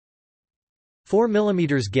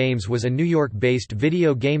4mm Games was a New York-based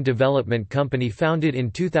video game development company founded in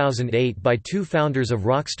 2008 by two founders of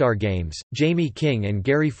Rockstar Games, Jamie King and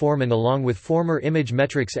Gary Foreman, along with former Image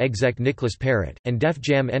Metrics exec Nicholas Parrott, and Def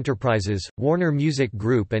Jam Enterprises, Warner Music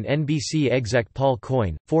Group and NBC exec Paul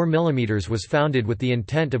Coyne. 4mm was founded with the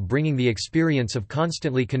intent of bringing the experience of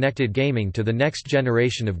constantly connected gaming to the next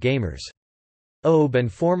generation of gamers. OB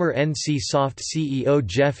and former NC Soft CEO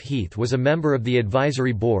Jeff Heath was a member of the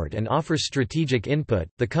advisory board and offers strategic input.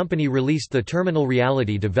 The company released the terminal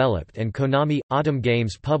reality developed and Konami Autumn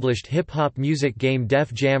Games published hip-hop music game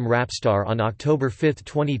Def Jam Rapstar on October 5,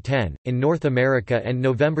 2010, in North America and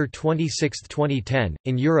November 26, 2010,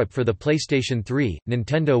 in Europe for the PlayStation 3,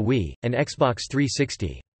 Nintendo Wii, and Xbox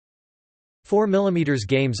 360. 4mm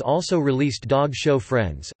Games also released Dog Show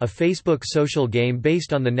Friends, a Facebook social game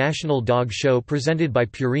based on the National Dog Show presented by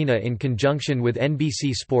Purina in conjunction with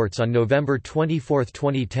NBC Sports on November 24,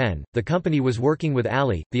 2010. The company was working with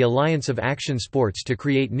ALI, the Alliance of Action Sports, to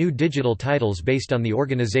create new digital titles based on the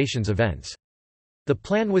organization's events. The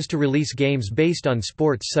plan was to release games based on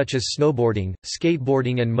sports such as snowboarding,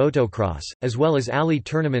 skateboarding and motocross, as well as ALI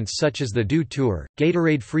tournaments such as the Dew Tour,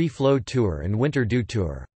 Gatorade Free Flow Tour and Winter Dew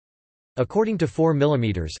Tour. According to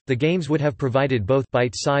 4mm, the games would have provided both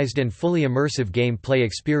bite-sized and fully immersive game-play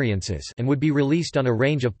experiences and would be released on a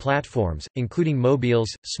range of platforms, including mobiles,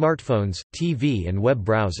 smartphones, TV and web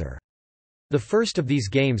browser. The first of these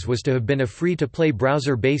games was to have been a free-to-play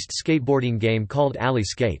browser-based skateboarding game called ALI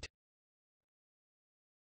Skate.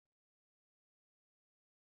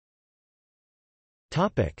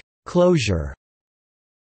 Closure.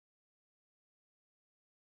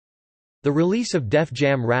 The release of Def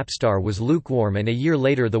Jam Rapstar was lukewarm, and a year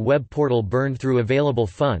later the web portal burned through available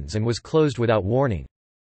funds and was closed without warning.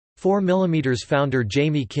 4mm founder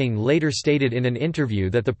Jamie King later stated in an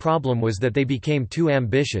interview that the problem was that they became too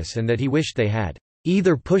ambitious and that he wished they had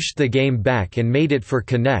either pushed the game back and made it for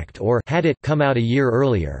Kinect or had it come out a year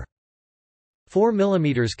earlier.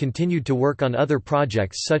 4mm continued to work on other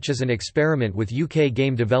projects such as an experiment with UK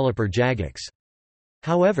game developer Jagex.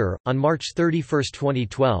 However, on March 31,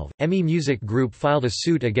 2012, EMI Music Group filed a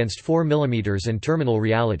suit against 4mm and Terminal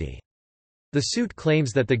Reality. The suit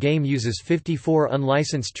claims that the game uses 54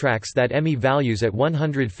 unlicensed tracks that EMI values at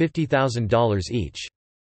 $150,000 each.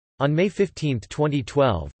 On May 15,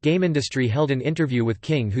 2012, Game Industry held an interview with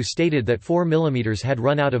King, who stated that 4mm had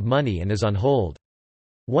run out of money and is on hold.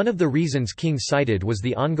 One of the reasons King cited was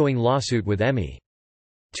the ongoing lawsuit with EMI.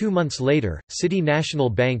 2 months later, City National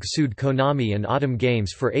Bank sued Konami and Autumn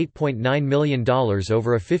Games for $8.9 million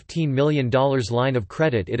over a $15 million line of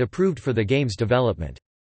credit it approved for the game's development.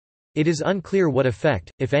 It is unclear what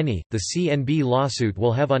effect, if any, the CNB lawsuit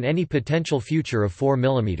will have on any potential future of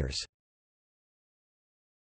 4mm.